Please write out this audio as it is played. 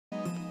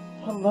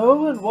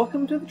Hello and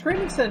welcome to the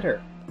training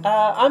center.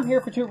 I'm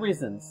here for two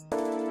reasons.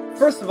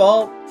 First of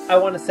all, I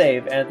want to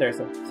save, and there's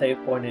a save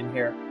point in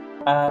here.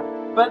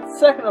 But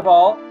second of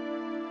all,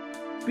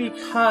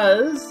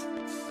 because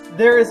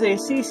there is a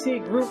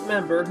CC group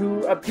member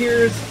who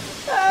appears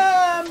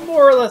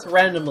more or less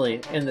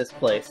randomly in this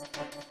place.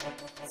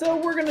 So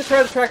we're going to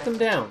try to track them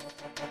down.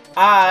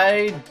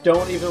 I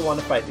don't even want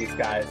to fight these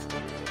guys.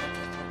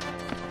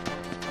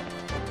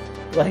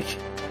 Like,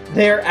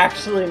 they're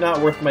actually not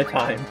worth my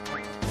time.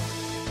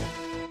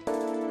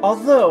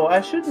 Although,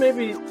 I should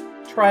maybe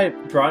try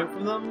drawing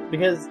from them,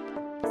 because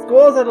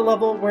Squall's at a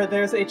level where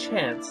there's a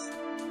chance,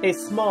 a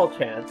small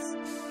chance,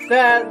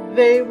 that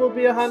they will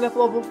be a high enough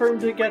level for him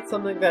to get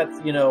something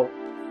that's, you know,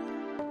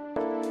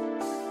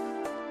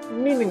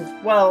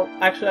 well,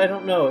 actually I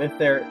don't know if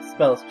their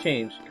spells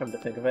change, come to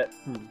think of it.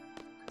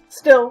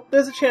 Still,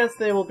 there's a chance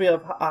they will be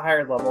of a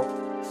higher level.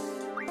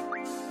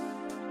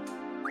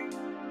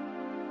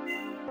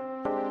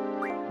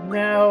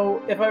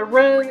 Now, if I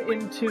ran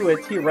into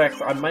a T-Rex,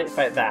 I might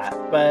fight that,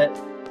 but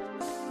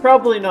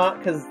probably not,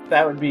 because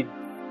that would be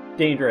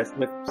dangerous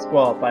with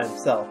Squall by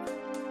himself.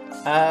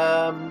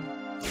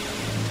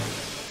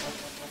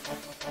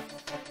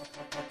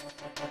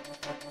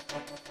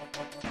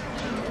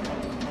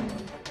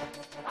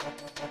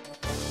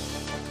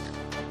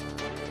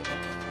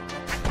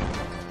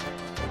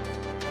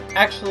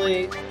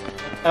 Actually,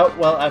 oh,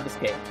 well, I've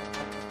escaped.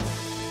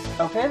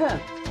 Okay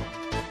then.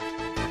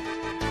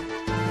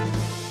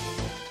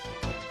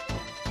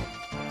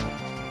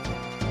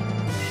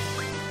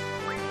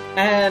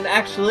 And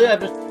actually,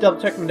 I've just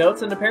double-checked my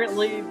notes, and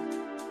apparently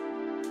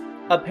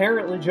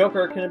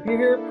Joker can appear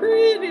here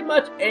pretty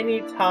much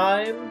any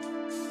time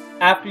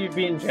after you've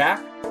beaten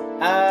Jack.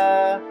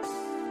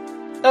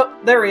 Oh,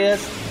 there he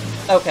is.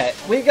 Okay,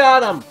 we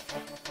got him!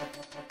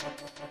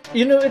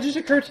 You know, it just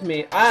occurred to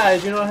me, I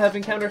do not have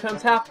encounter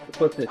times half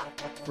equipped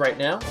right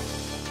now.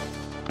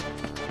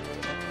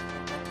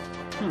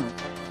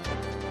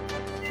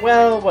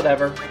 Well,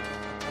 whatever.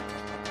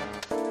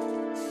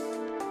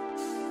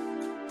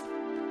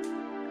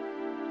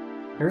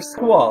 You're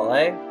Squall,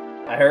 eh?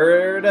 I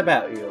heard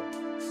about you.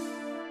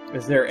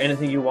 Is there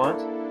anything you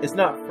want? It's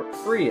not for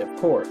free, of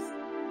course.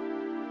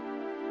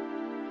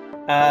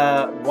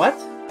 What?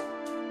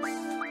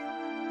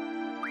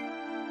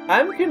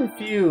 I'm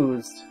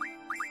confused.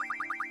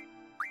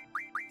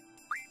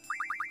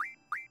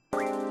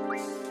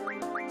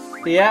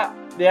 Yeah,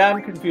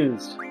 I'm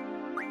confused.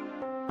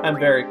 I'm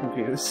very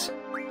confused.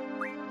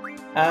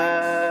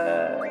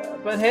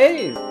 But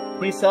hey,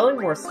 he's selling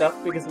more stuff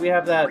because we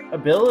have that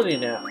ability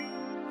now.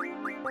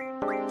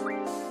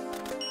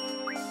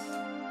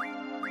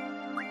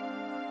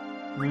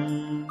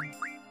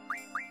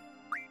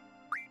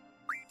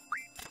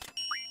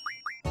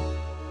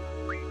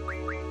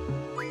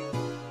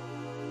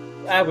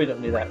 We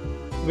don't need that.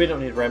 We don't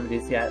need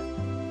remedies yet.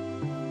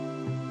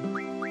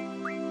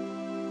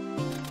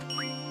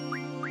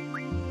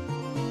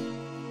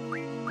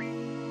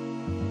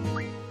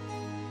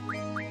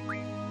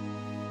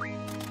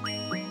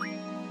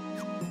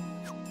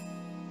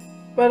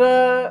 But,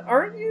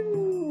 aren't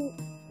you...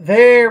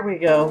 There we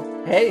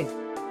go. Hey,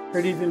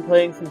 heard you've been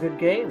playing some good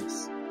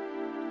games.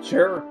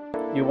 Sure,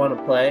 you want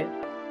to play?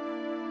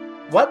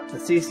 What, the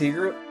CC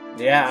group?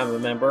 Yeah, I'm a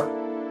member.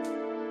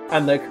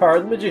 I'm the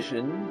card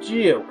magician,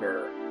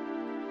 Joker.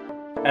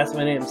 As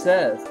my name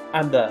says,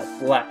 I'm the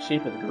black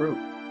sheep of the group.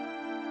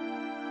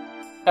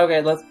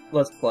 Okay,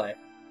 let's play.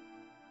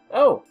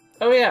 Oh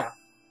yeah.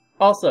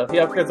 Also, he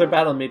upgrades our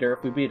battle meter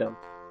if we beat him.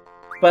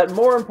 But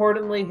more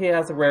importantly, he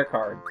has a rare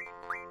card.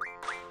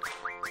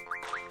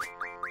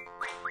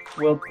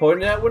 We'll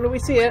point it out when we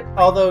see it,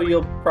 although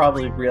you'll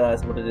probably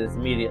realize what it is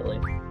immediately.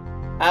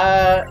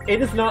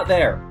 It is not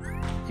there.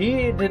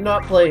 He did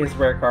not play his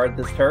rare card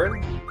this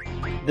turn,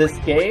 this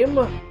game,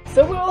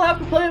 so we'll have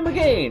to play him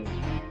again.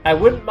 I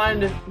wouldn't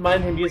mind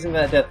him using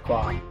that Death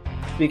Claw,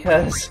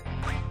 because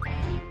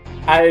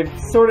I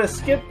sort of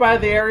skipped by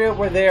the area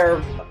where they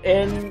are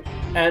in,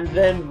 and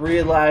then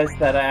realized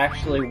that I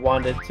actually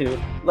wanted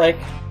to, like,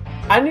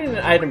 I need an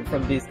item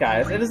from these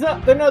guys.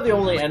 They're not the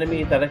only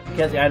enemy that I can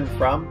get the item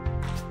from,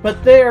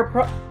 but they are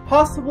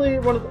possibly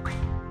one of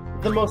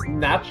the most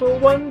natural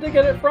one to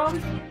get it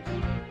from.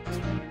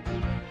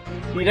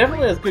 He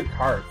definitely has good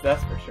cards,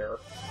 that's for sure.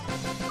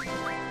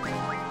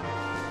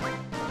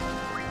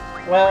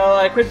 Well,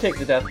 I could take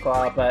the Death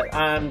Claw, but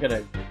I'm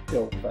gonna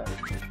go with the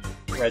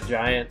Red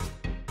Giant.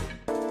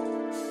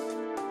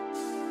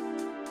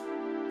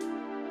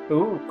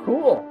 Ooh,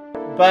 cool!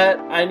 But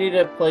I need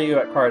to play you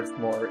at cards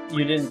more.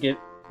 You didn't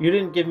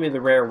give me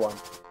the rare one.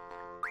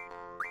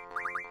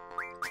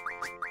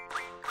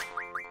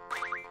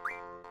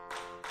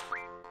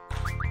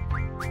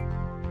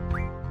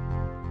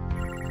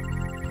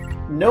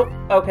 Nope.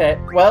 Okay,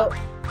 well,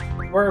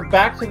 we're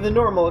back to the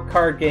normal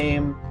card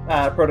game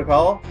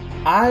protocol.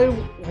 I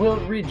will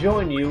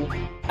rejoin you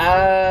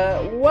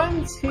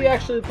once he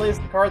actually plays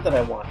the card that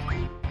I want.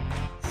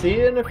 See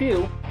you in a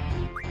few.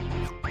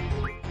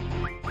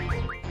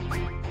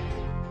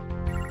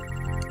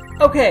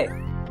 Okay,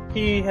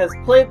 he has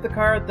played the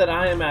card that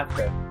I am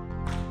after.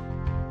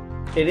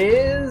 It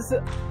is,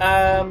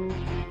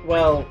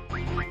 well,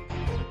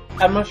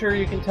 I'm not sure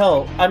you can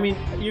tell. I mean,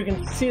 you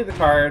can see the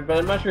card, but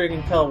I'm not sure you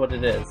can tell what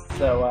it is.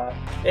 So,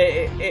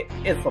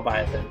 it's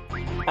Leviathan.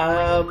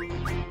 Oh,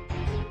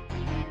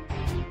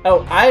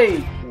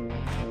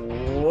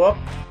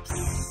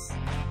 whoops.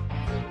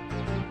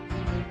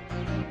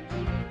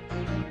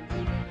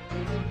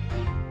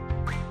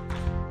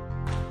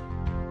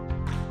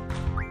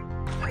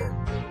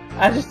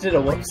 I just did a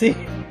whoopsie.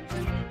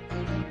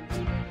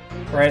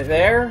 Right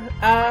there.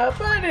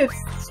 But it's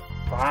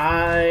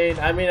fine.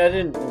 I mean, I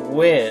didn't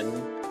win,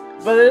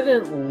 but I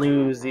didn't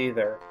lose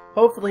either.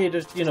 Hopefully he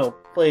just, you know,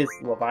 plays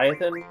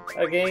Leviathan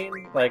again,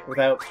 like,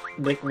 without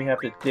making me have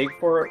to dig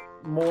for it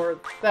more.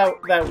 That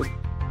would...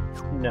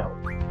 No.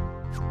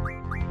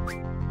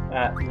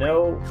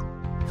 No.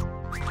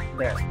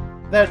 There.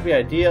 That would be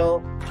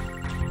ideal.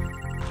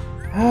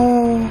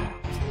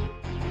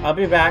 I'll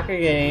be back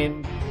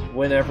again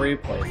whenever he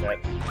plays it.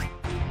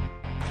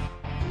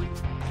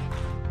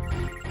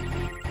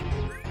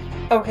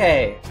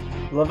 Okay,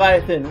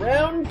 Leviathan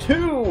round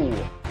 2!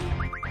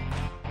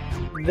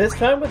 This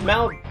time with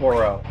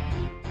Malboro,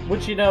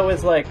 which, you know,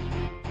 is, like,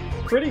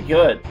 pretty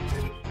good.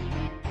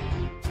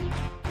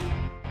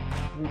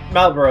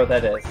 Malboro,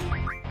 that is.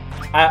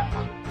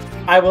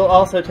 I will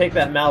also take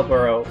that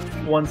Malboro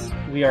once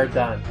we are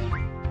done.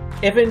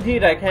 If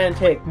indeed I can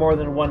take more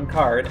than one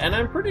card, and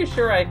I'm pretty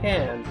sure I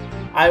can,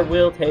 I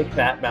will take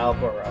that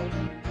Malboro.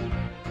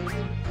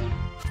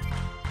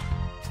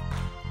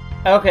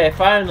 Okay,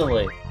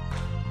 finally.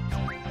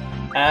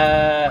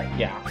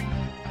 Yeah.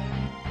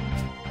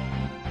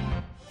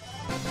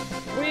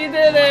 We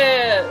did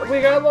it!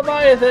 We got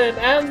Leviathan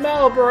and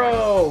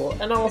Malboro!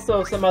 And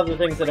also some other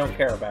things I don't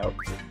care about.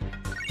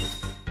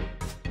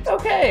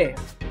 Okay.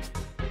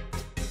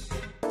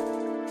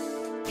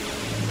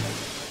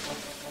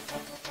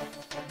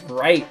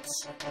 Right.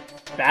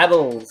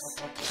 Battles.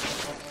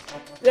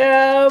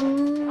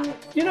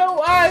 You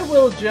know, I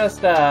will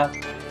just,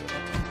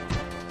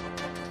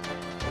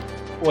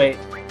 wait.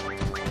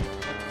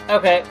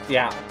 Okay,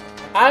 yeah.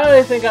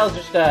 I think I'll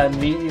just,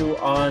 meet you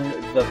on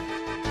the...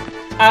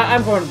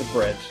 I'm going to the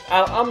bridge.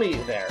 I'll meet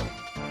you there.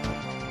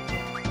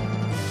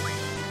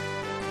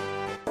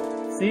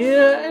 See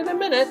ya in a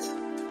minute.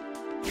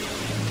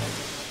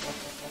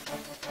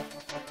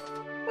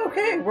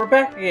 Okay, we're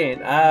back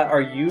again.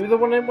 Are you the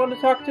one I want to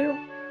talk to?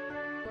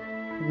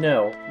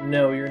 No.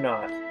 No, you're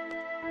not.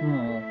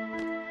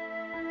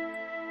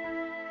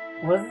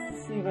 What is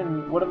this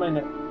even... What am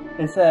I...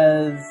 It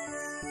says...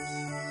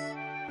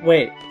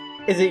 Wait.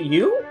 Is it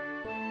you?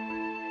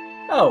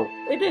 Oh,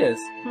 it is.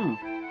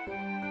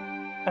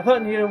 I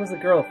thought Nita was a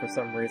girl for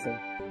some reason.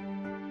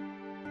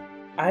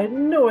 I had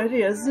no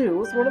idea Zoo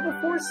was one of the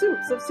 4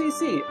 suits of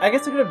CC. I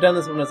guess I could have done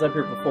this when I was up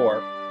here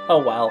before.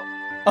 Oh well.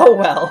 Oh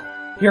well.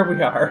 Here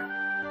we are.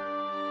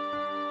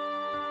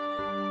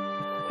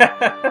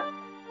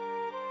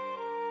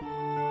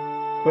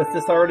 What's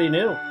this already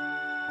new?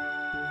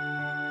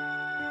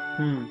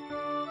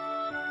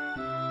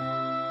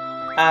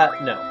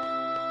 No.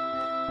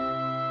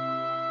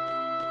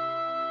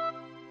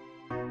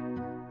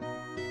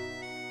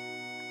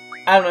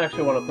 I don't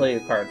actually want to play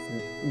your cards,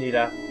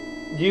 Nita.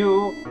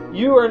 You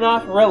are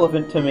not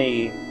relevant to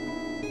me.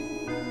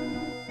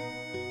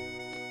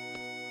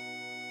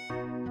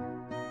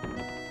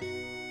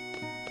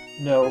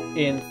 No,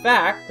 in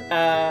fact,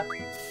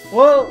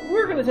 well,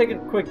 we're gonna take a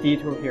quick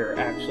detour here,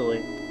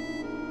 actually.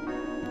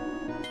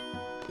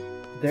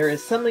 There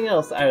is something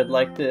else I would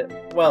like to,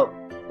 well,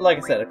 like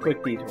I said, a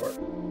quick detour.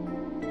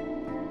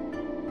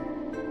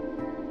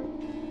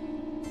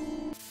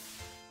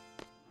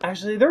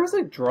 Actually, there was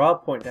a draw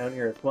point down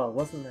here as well,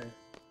 wasn't there?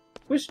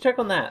 We should check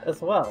on that as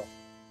well.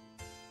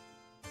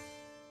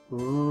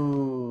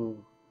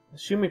 Ooh. The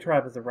Shumi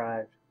tribe has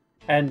arrived.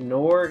 And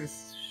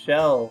Norg's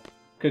shell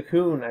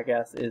cocoon, I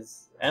guess,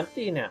 is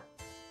empty now.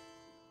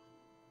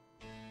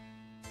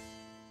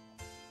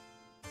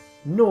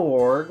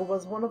 Norg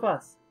was one of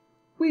us.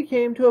 We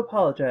came to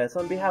apologize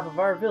on behalf of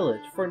our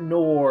village for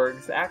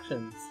Norg's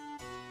actions.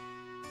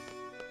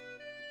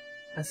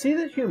 I see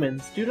that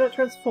humans do not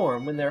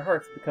transform when their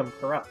hearts become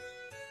corrupt.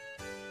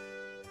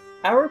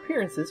 Our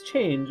appearances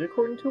change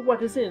according to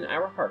what is in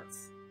our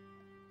hearts.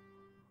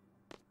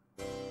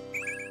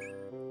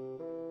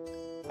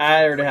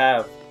 I already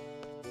have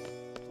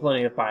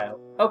plenty of bio.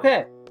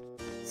 Okay.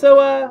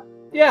 So,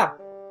 yeah.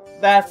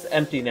 That's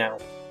empty now.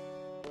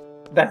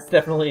 That's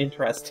definitely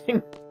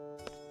interesting.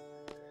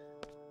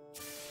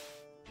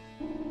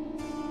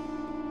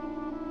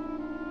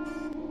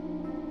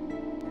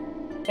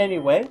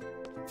 Anyway,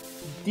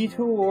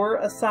 detour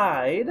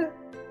aside,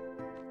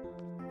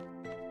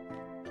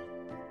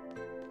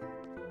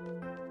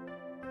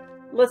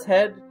 let's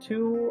head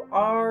to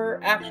our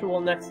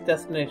actual next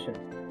destination,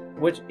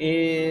 which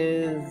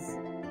is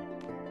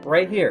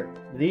right here,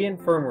 the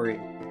infirmary.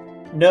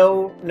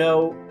 No,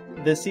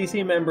 the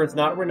CC member is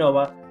not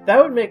Renoa.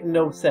 That would make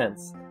no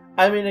sense.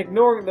 I mean,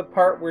 ignoring the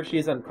part where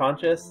she's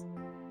unconscious,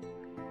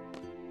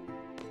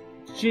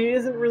 She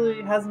hasn't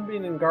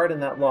been in garden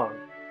that long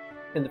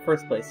in the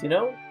first place, you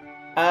know?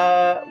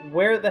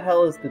 Where the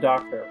hell is the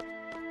doctor?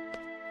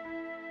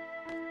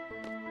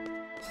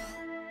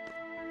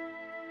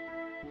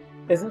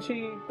 Isn't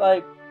she,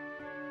 like,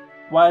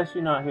 why is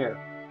she not here?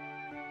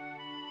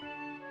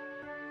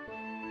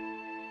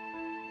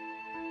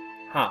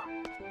 Huh.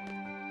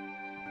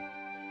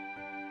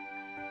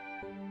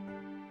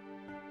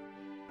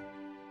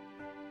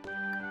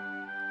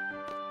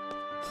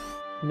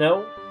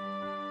 No?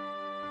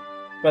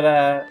 But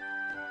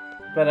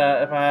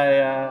if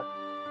I,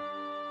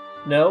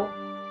 no?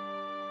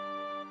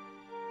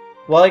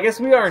 Well, I guess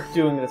we aren't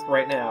doing this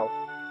right now.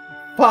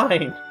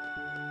 Fine!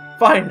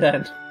 Fine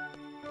then!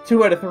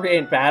 2 out of 3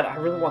 ain't bad. I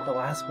really want the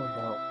last one,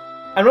 though.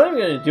 I'm not even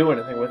going to do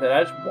anything with it,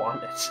 I just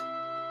want it.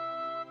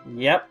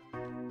 Yep.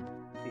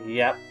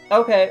 Yep.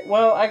 Okay,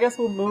 well, I guess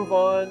we'll move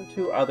on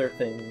to other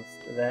things,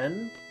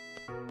 then.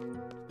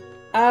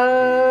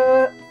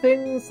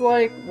 Things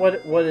like...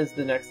 What is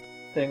the next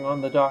thing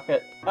on the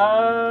docket?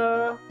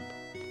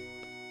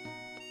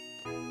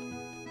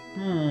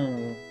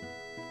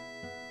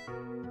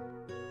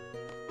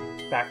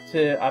 Back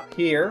to up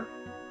here.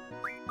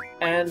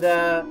 And,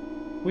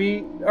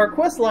 our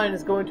quest line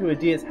is going to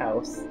Adia's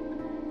house.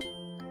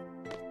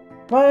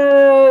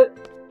 But...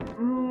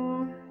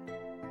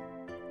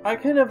 I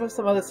kind of have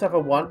some other stuff I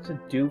want to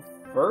do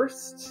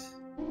first.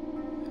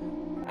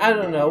 I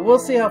don't know. We'll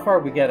see how far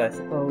we get, I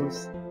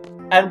suppose.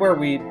 And where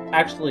we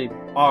actually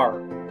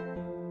are.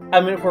 I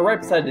mean, if we're right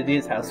beside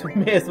Adia's house, we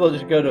may as well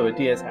just go to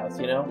Adia's house,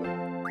 you know?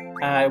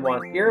 I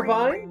want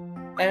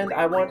Irvine, and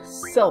I want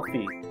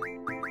Selfie.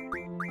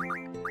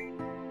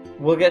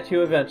 We'll get to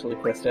you eventually,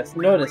 Quistis.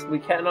 Notice, we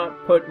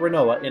cannot put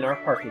Renoa in our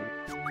party.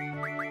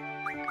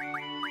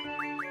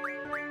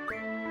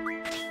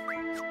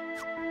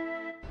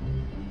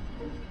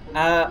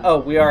 Oh,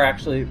 we are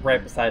actually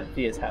right beside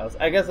Thea's house.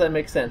 I guess that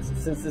makes sense,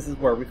 since this is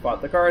where we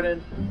fought the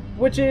garden,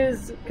 which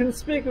is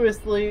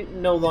conspicuously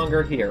no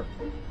longer here.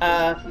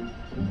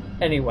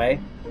 Anyway.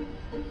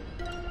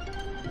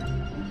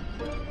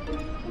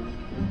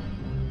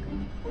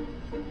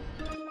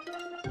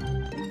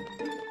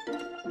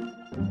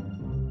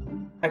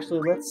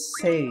 Actually, let's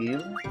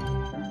save.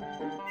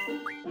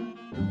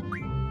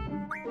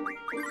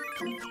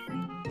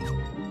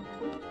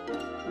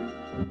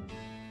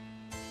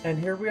 And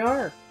here we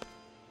are.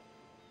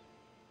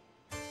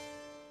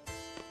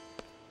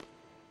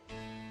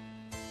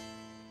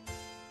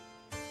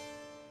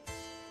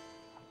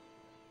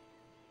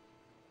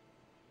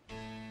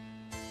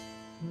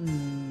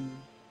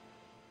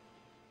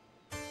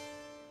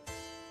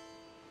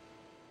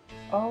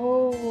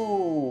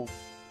 Oh,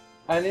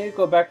 I need to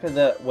go back to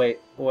the... Wait.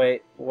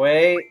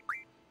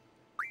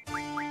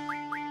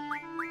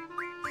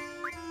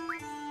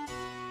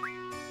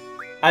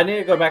 I need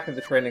to go back to the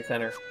training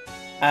center.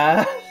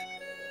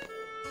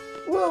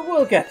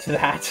 We'll get to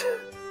that.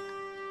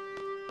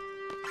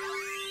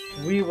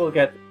 We will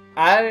get...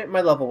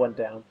 my level went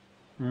down.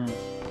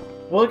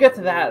 We'll get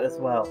to that as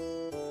well.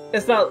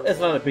 It's not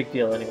a big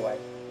deal anyway.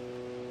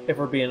 If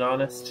we're being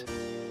honest.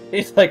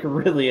 It, like,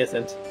 really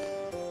isn't.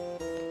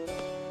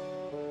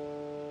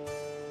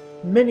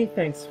 Many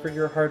thanks for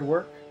your hard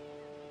work.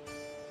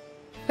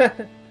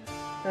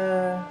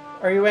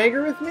 Are you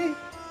angry with me?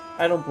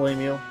 I don't blame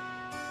you.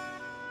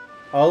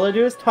 All I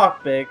do is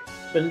talk big,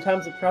 but in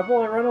times of trouble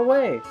I run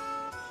away.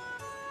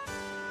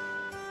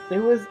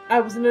 I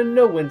was in a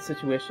no-win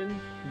situation.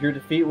 Your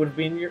defeat would have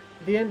been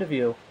the end of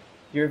you.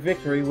 Your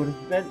victory would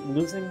have meant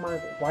losing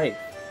my life.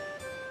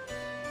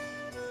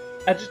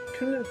 I just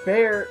couldn't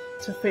bear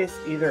to face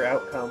either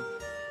outcome.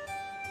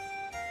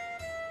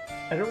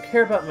 I don't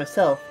care about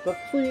myself, but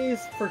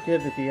please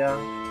forgive Adia.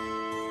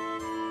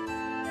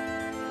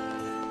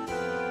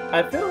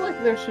 I feel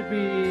like there should be...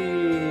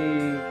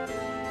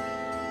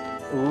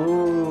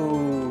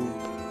 Ooh.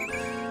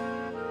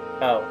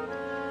 Oh.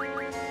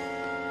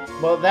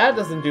 Well, that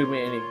doesn't do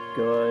me any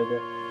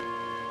good.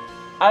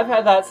 I've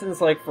had that since,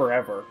 like,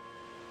 forever.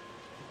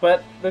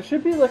 But there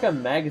should be, like, a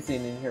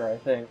magazine in here, I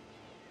think.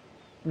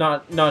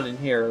 Not in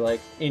here,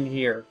 like, in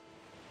here.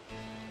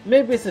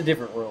 Maybe it's a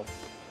different room.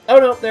 Oh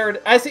no, there it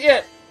is. I see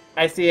it!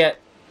 I see it.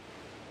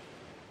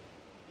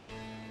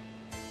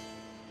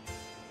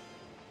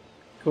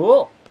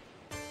 Cool.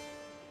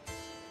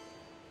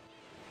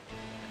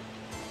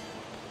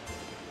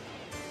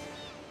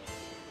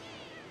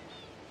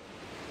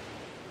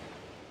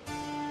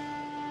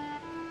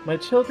 My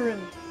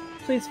children,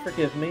 please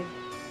forgive me.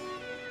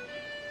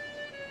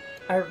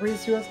 I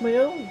raised you as my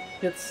own,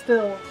 yet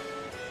still...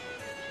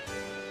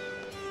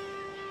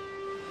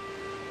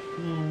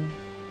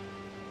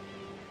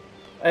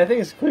 I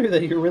think it's clear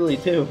that you really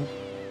do.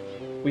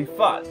 We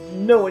fought,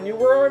 knowing you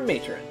were our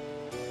matron.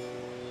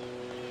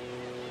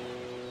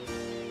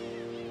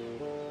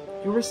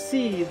 You were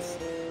seeds.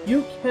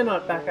 You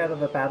cannot back out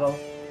of a battle,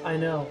 I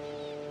know.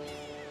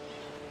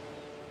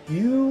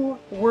 You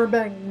were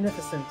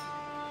magnificent.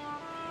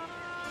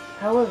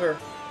 However,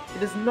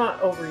 it is not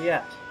over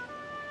yet.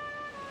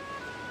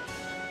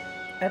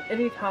 At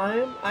any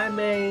time, I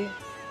may...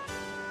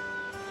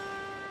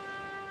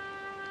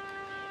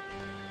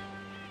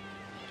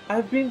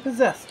 I've been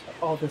possessed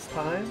all this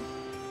time.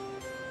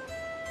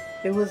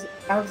 I was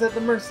at the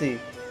mercy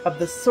of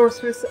the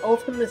sorceress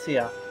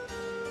Ultimisia.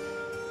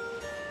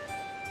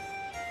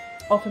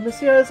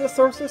 Ultimisia is a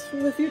sorceress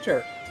from the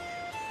future.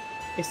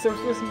 A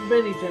sorceress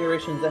many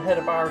generations ahead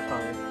of our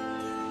time.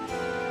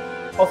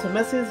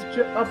 Ultimisia's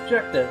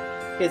objective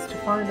is to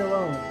find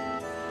Alone.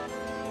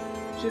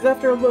 She's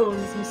after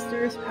Alone's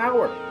mysterious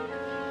power.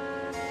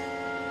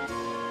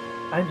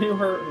 I knew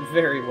her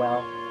very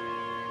well.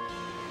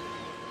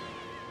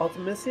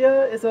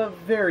 Ultimisia is a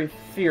very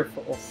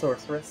fearful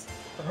sorceress.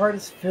 Her heart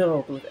is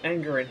filled with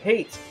anger and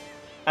hate.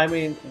 I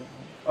mean,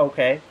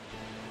 okay.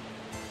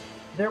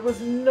 There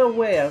was no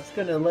way I was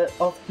going to let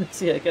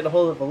Ultimisia get a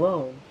hold of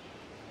Alone.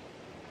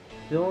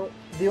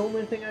 The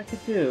only thing I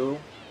could do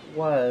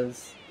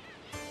was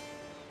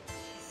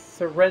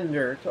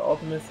surrender to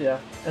Ultimisia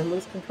and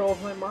lose control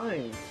of my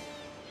mind.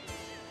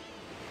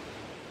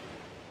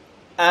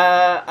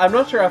 I'm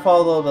not sure I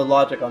follow the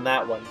logic on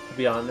that one, to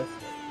be honest.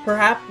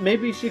 Perhaps,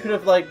 maybe she could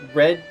have, like,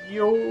 read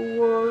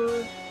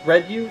you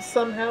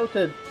somehow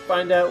to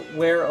find out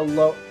where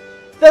Alone...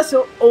 That's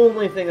the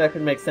only thing that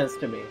could make sense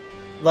to me.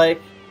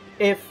 Like,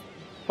 if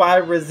by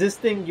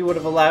resisting you would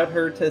have allowed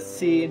her to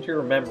see into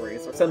your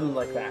memories, or something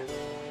like that.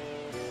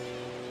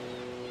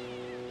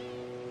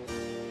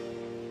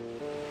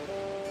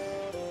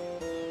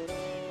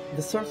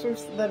 The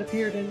sorceress that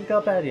appeared in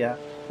Galbadia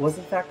was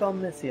in fact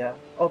Ultimisia,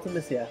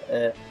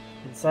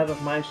 inside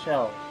of my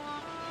shell.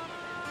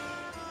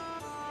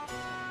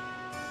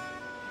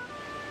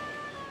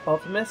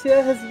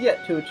 Ultimisia has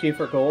yet to achieve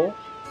her goal.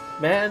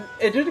 Man,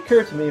 it did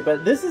occur to me,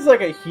 but this is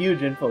like a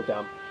huge info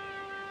dump.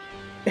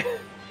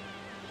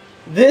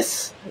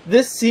 This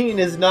scene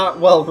is not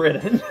well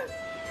written.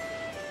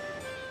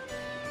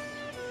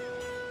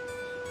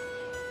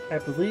 I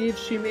believe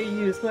she may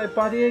use my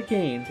body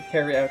again to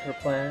carry out her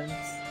plans.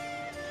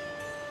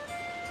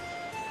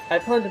 I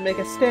plan to make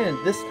a stand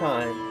this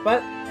time,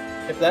 but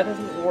if that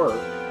doesn't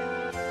work,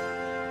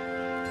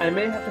 I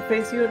may have to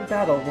face you in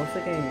battle once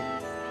again.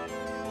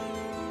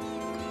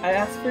 I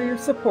ask for your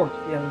support,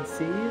 young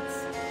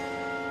seeds.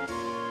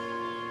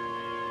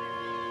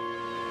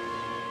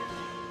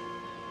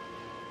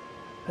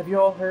 Have you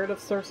all heard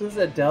of Sorceress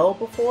Adele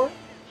before?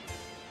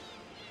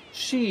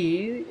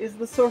 She is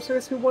the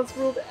sorceress who once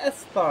ruled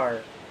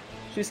Esthar.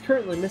 She's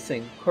currently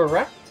missing,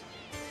 correct?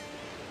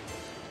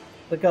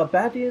 The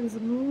Galbadians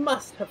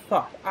must have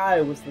thought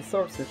I was the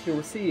sorceress who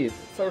received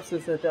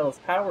Sorceress Adele's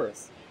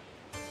powers.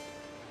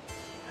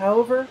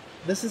 However,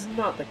 this is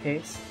not the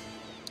case.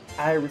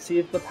 I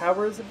received the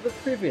powers of the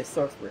previous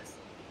sorceress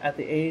at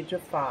the age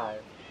of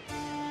 5.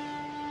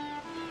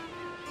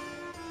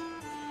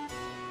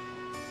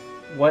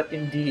 What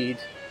indeed?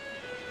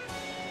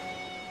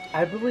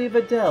 I believe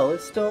Adele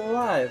is still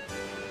alive,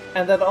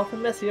 and that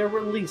Ultimisia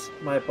released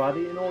my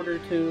body in order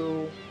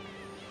to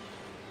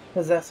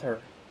possess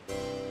her.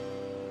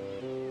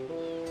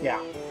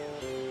 Yeah.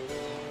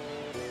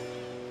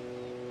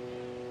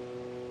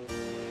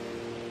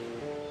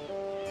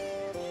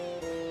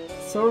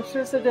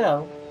 Sorceress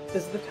Adele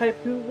is the type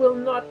who will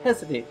not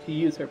hesitate to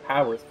use her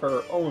powers for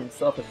her own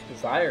selfish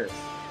desires.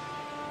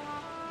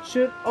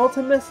 Should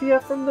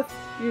Ultimisia from the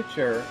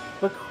future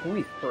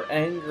bequeath her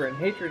anger and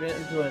hatred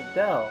into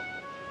Adele,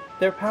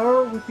 their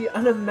power would be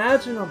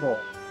unimaginable.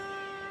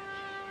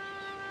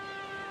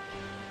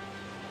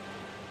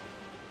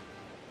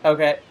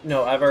 Okay,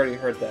 no, I've already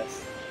heard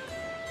this.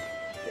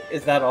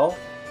 Is that all?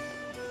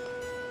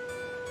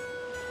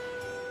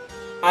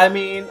 I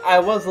mean, I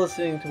was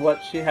listening to what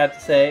she had to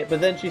say,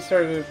 but then she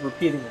started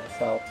repeating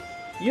herself.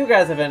 You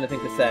guys have anything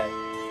to say?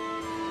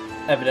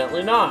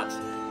 Evidently not.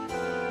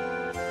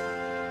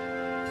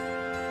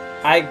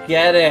 I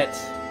get it.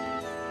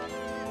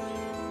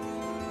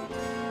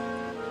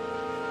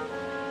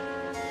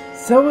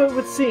 So it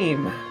would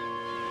seem.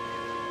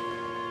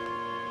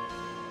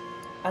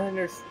 I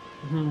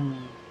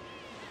understand.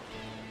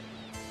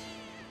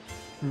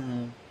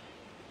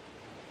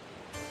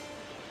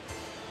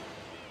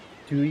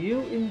 Do you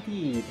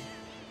indeed?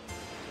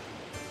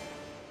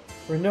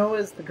 Renault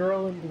is the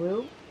girl in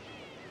blue?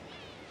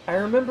 I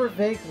remember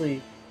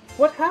vaguely.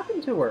 What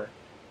happened to her?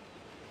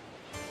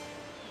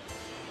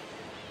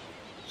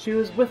 She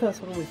was with us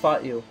when we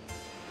fought you.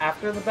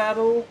 After the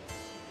battle,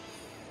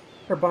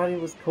 her body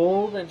was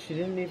cold and she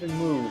didn't even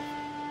move.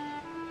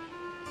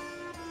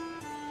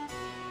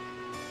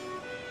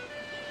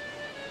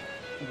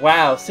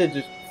 Wow, Sid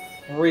just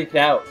freaked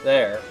out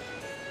there.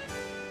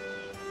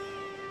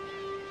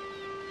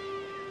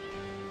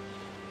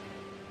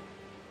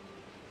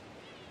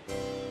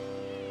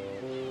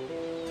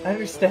 I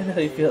understand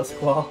how you feel,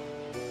 Squall,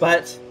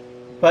 but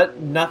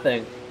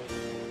nothing.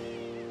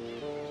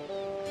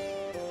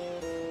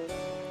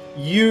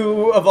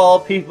 You, of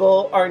all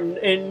people, are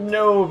in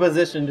no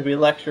position to be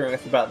lecturing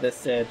us about this,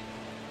 Sid.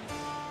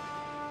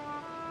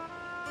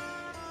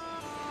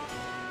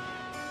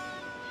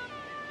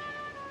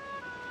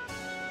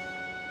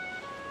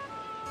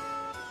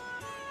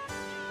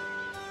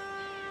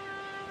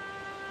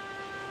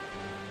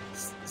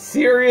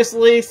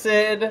 Seriously,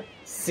 Sid?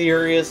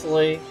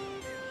 Seriously?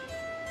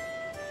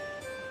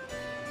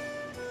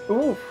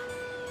 Oof,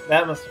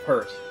 that must have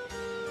hurt.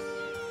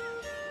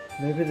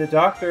 Maybe the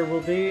doctor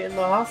will be in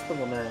the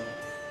hospital now.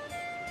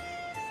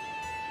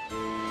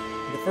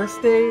 The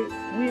first day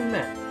we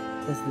met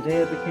was the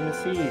day I became a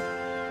seed.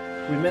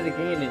 We met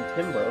again in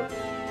Timbro.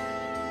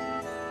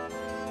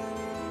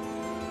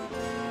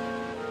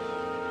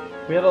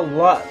 We had a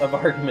lot of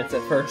arguments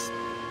at first,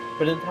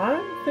 but in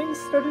time, things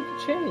started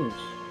to change.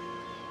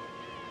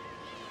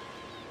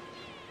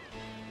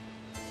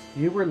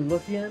 You were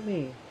looking at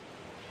me.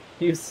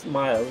 You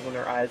smiled when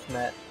our eyes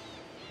met.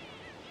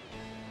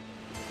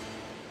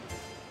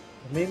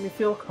 It made me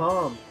feel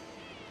calm,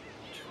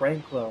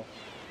 tranquil.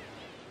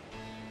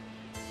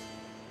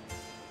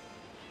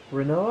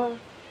 Renoa,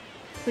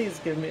 please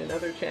give me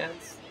another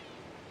chance.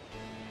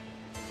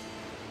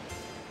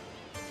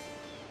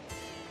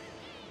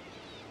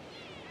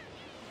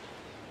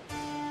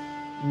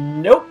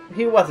 Nope,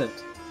 he wasn't.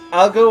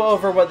 I'll go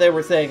over what they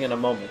were saying in a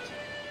moment.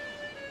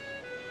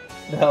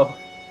 No.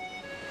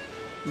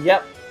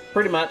 Yep,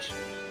 pretty much.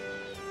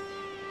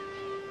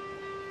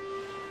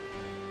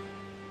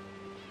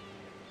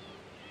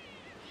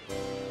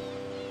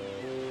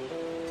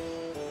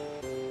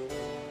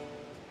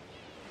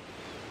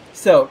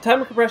 So,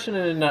 time compression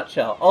in a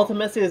nutshell.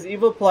 Ultimecia's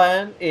evil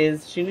plan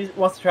is she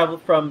wants to travel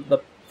from the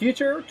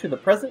future to the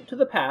present to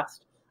the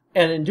past,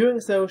 and in doing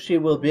so, she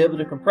will be able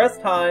to compress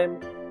time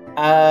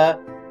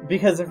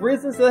because of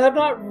reasons that have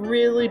not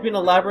really been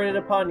elaborated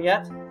upon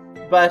yet,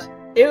 but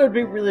it would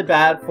be really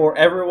bad for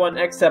everyone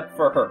except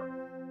for her.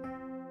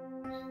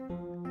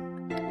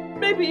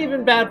 Maybe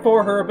even bad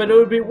for her, but it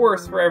would be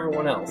worse for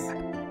everyone else.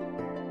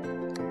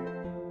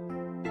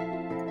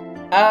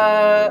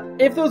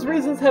 If those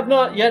reasons have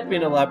not yet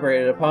been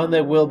elaborated upon, they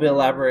will be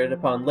elaborated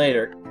upon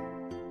later.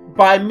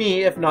 By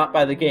me, if not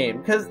by the game.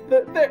 Because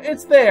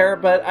it's there,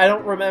 but I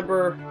don't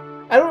remember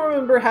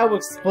how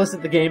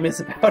explicit the game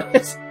is about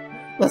it.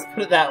 Let's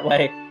put it that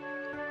way.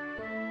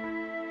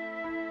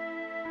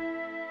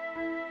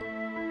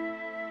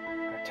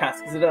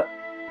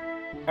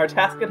 Our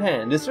task at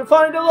hand is to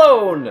find a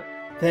loan!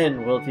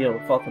 Then we'll deal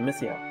with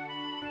Ultimecia.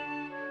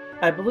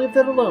 I believe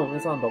that a loan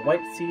is on the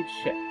White Seed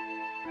ship.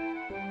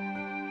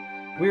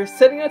 We're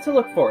setting out to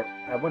look for it.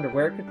 I wonder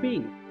where it could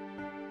be.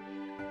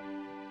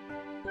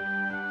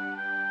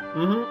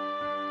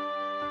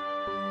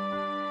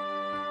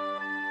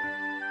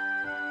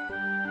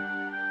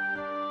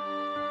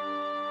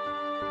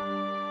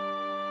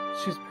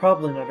 She's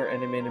probably not our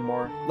enemy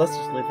anymore. Let's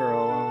just leave her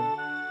alone.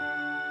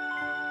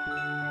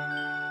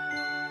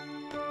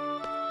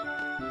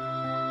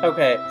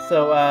 Okay,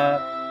 so,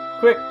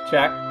 quick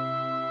check.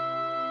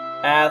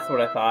 That's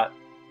what I thought.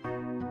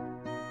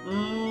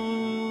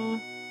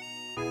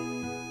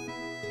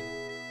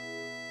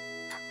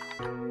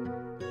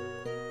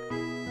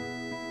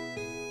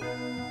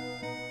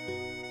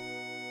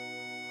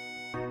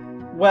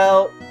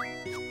 Well,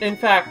 in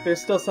fact, there's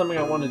still something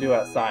I want to do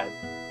outside.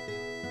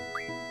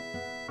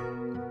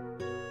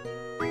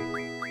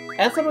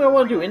 And something I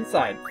want to do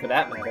inside, for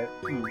that matter.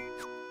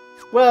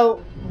 Well,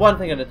 one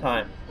thing at a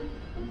time.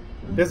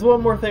 There's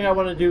one more thing I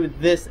want to do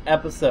this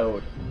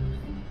episode.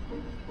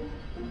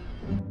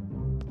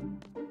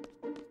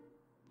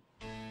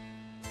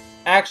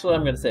 Actually,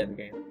 I'm going to save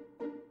again.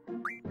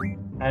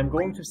 I'm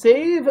going to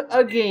save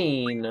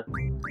again.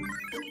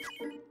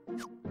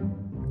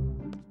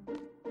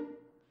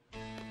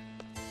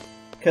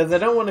 Because I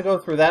don't want to go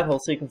through that whole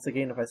sequence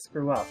again if I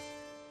screw up.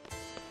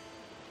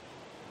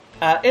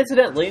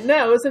 Incidentally,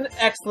 now is an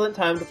excellent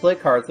time to play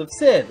cards with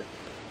Sid.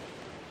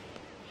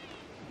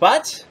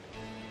 But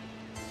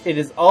it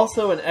is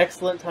also an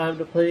excellent time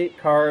to play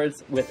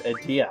cards with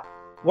Adia.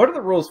 What are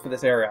the rules for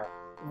this area?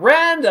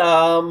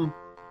 Random!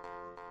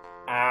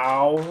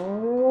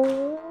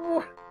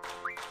 Ow!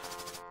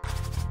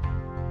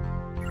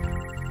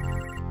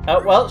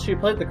 Well, she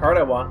played the card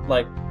I want,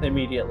 like,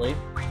 immediately.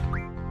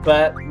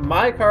 But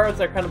my cards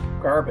are kind of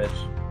garbage.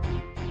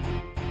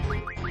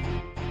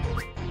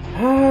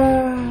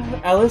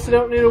 At least I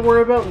don't need to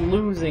worry about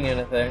losing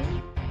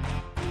anything.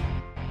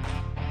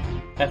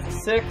 That's a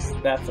 6,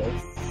 that's a...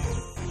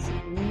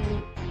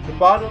 The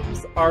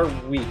bottoms are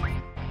weak.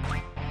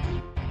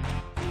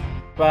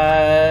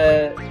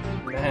 But...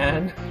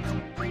 man...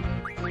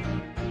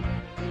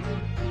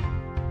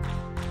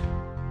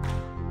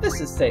 This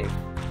is safe.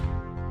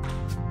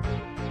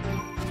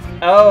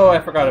 Oh, I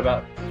forgot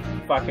about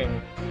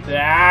fucking...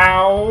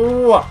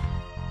 Ow!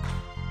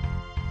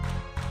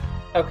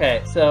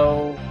 Okay,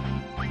 so...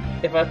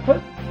 if I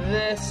put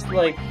this,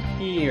 like,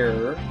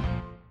 here...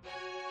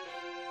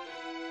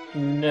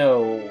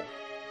 No.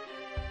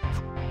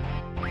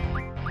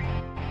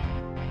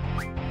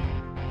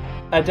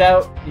 I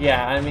doubt...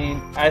 yeah, I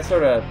mean, I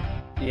sort of...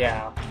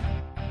 yeah.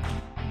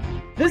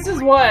 This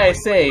is why I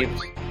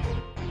saved.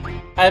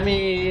 I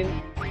mean...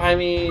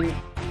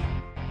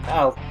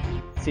 I'll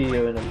see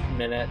you in a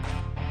minute.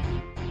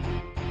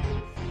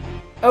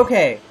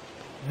 Okay,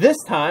 this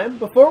time,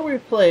 before we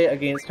play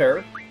against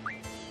her,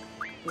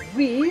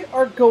 we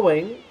are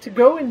going to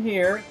go in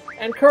here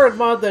and card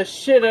mod the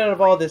shit out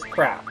of all this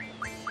crap.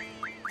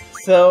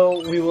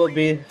 So, we will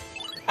be...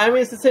 I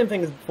mean, it's the same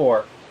thing as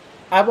before.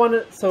 I want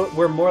it so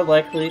we're more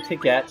likely to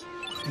get,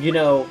 you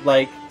know,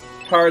 like,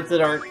 cards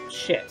that aren't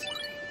shit.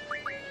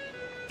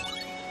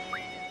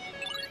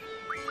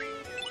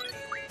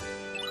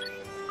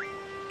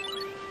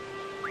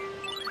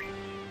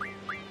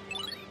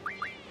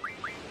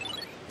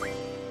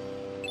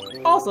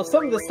 Also,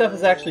 some of this stuff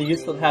is actually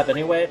useful to have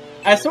anyway.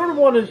 I sort of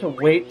wanted to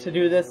wait to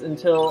do this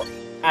until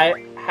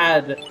I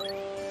had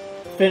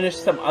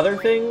finished some other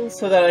things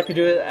so that I could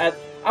do it at...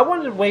 I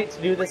wanted to wait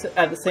to do this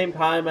at the same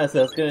time as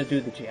I was going to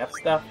do the GF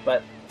stuff,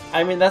 but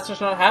I mean, that's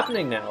just not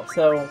happening now,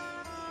 so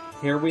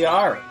here we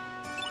are.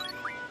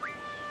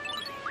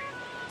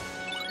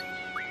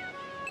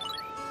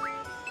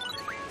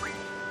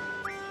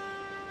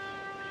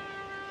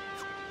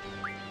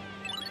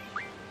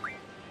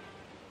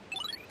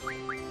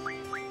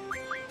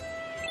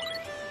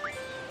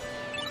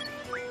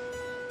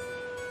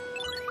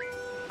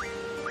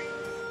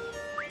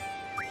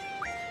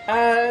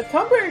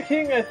 Tomberry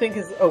King, I think,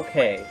 is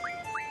okay.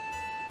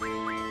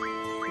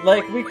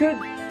 Like, we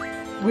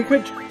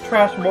could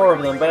trash more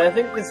of them, but I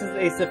think this is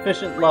a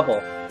sufficient level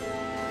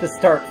to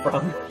start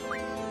from.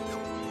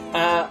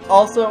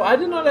 Also, I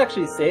did not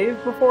actually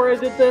save before I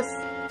did this,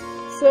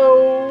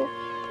 so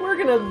we're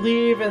gonna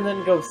leave and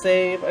then go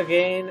save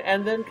again,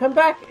 and then come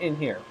back in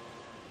here.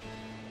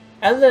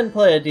 And then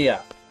play a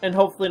Dia, and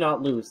hopefully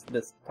not lose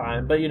this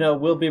time, but you know,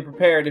 we'll be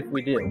prepared if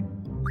we do.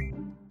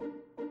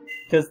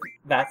 Because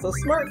that's a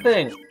smart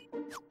thing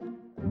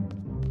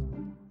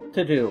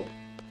to do.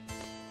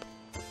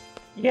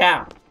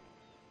 Yeah.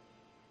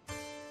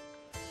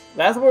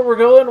 That's what we're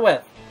going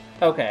with.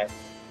 Okay.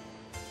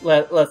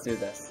 Let's do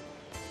this.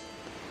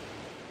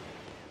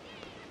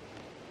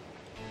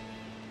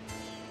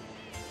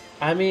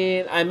 I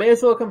mean, I may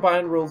as well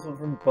combine rules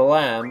from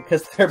Balam,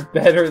 because they're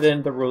better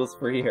than the rules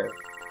for here.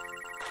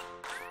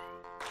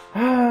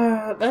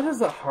 That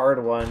is a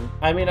hard one.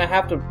 I mean, I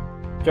have to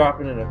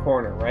drop it in a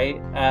corner,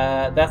 right?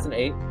 That's an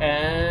 8,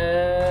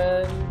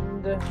 and...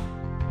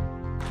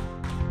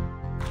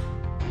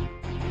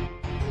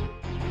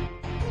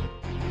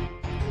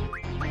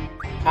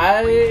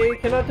 I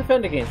cannot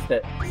defend against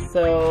it,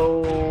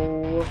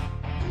 so...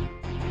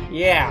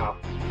 yeah.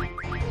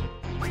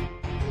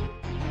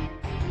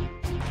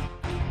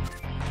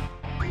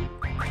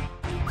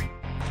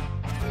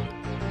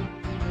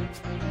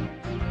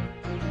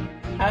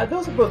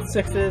 Those are both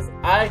 6s.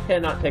 I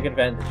cannot take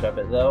advantage of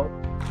it, though.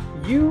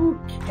 You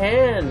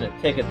can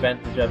take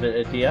advantage of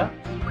it, Adia.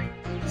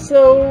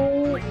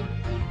 So...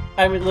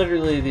 I mean,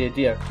 literally the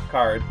Adia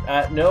card.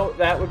 No,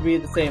 that would be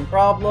the same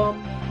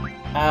problem.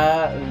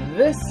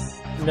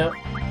 This... no,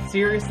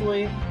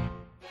 seriously?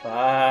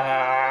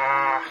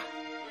 I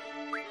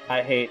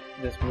hate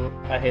this rule.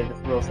 I hate this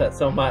rule set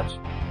so much.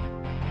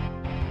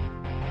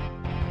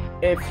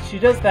 If she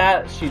does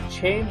that, she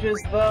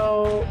changes,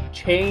 though.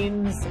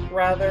 Chains,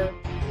 rather.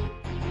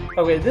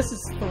 Okay, this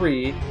is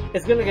 3.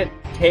 It's gonna get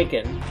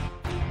taken.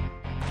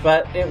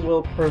 But it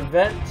will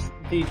prevent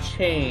the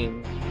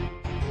chain.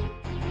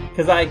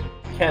 Because I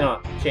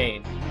cannot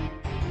chain.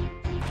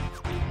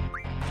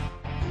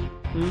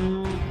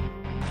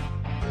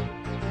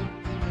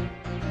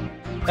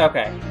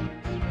 Okay.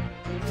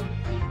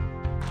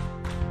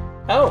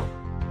 Oh!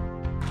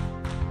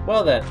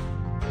 Well then.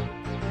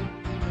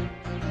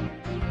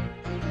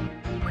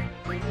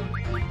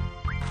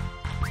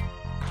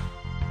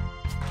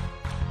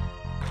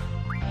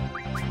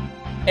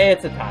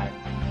 It's a tie.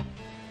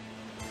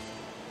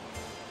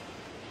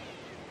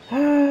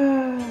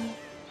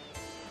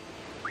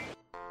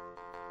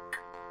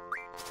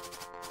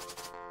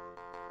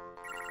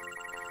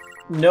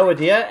 No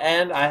idea,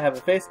 and I have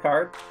a face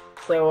card,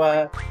 so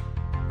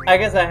I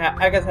guess I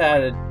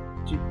had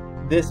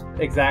this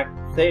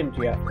exact same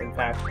GF, in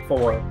fact,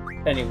 before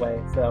anyway.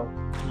 So.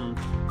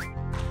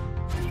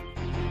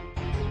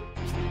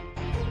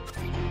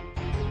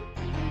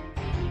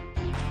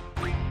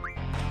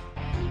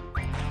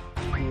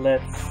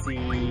 Let's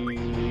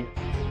see.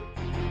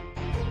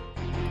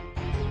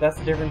 That's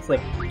a difference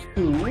of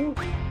 2,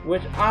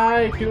 which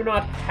I do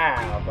not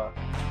have.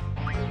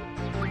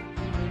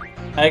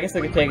 I guess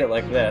I could take it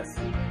like this.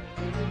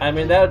 I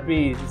mean, that would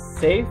be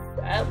safe,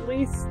 at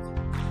least.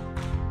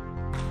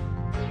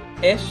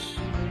 Ish.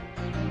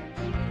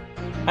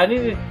 I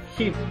need to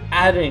keep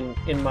adding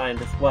in mind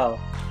as well.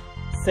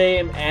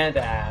 Same and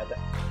add.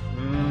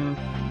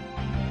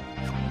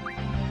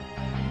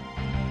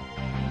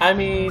 I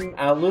mean,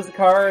 I'll lose a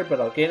card, but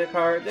I'll gain a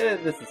card.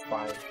 This is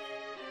fine.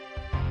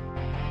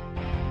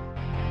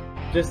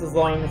 Just as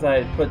long as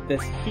I put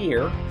this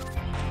here.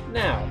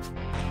 Now.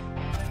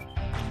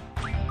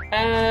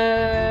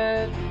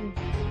 And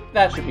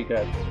that should be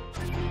good.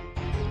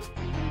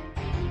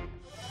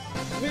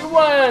 We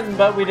won,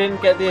 but we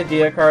didn't get the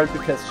Adia card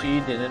because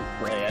she didn't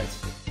play it.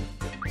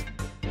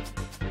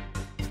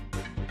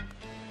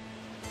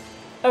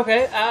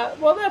 Okay,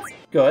 well that's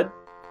good.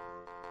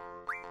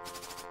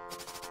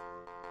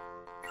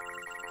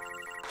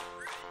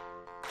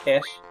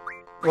 Ish.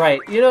 Right,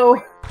 you know,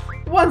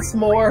 once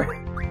more,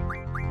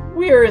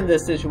 we're in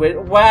this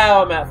situation.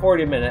 Wow, I'm at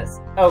 40 minutes.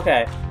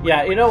 Okay,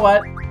 yeah, you know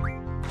what?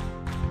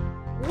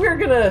 We're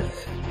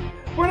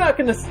not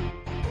gonna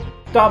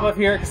stop up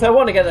here because I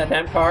want to get that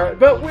damn car,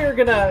 but we're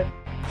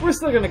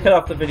still gonna cut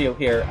off the video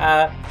here.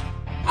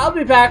 I'll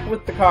be back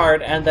with the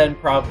card and then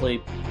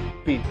probably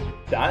be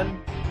done.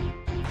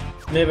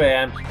 Maybe I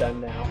am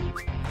done now.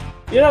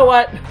 You know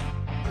what?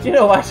 You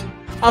know what?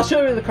 I'll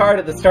show you the card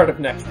at the start of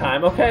next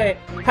time, okay?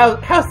 How's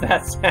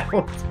that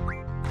sound?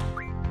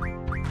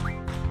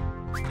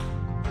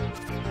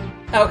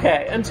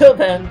 Okay, until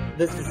then,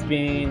 this has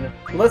been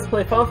Let's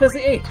Play Final Fantasy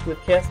VIII with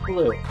KS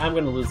Blue. I'm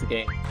gonna lose the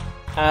game.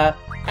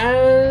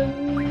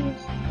 And...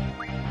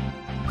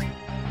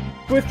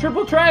 with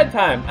triple triad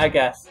time, I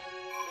guess.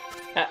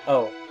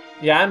 Oh.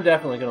 Yeah, I'm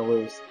definitely gonna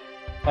lose.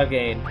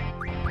 Again.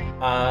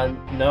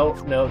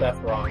 No, that's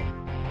wrong.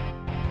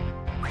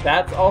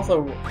 That's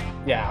also...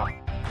 yeah.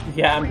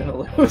 Yeah, I'm gonna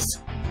lose.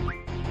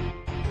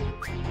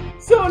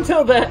 So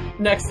until then,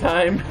 next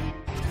time,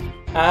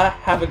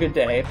 have a good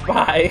day.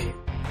 Bye.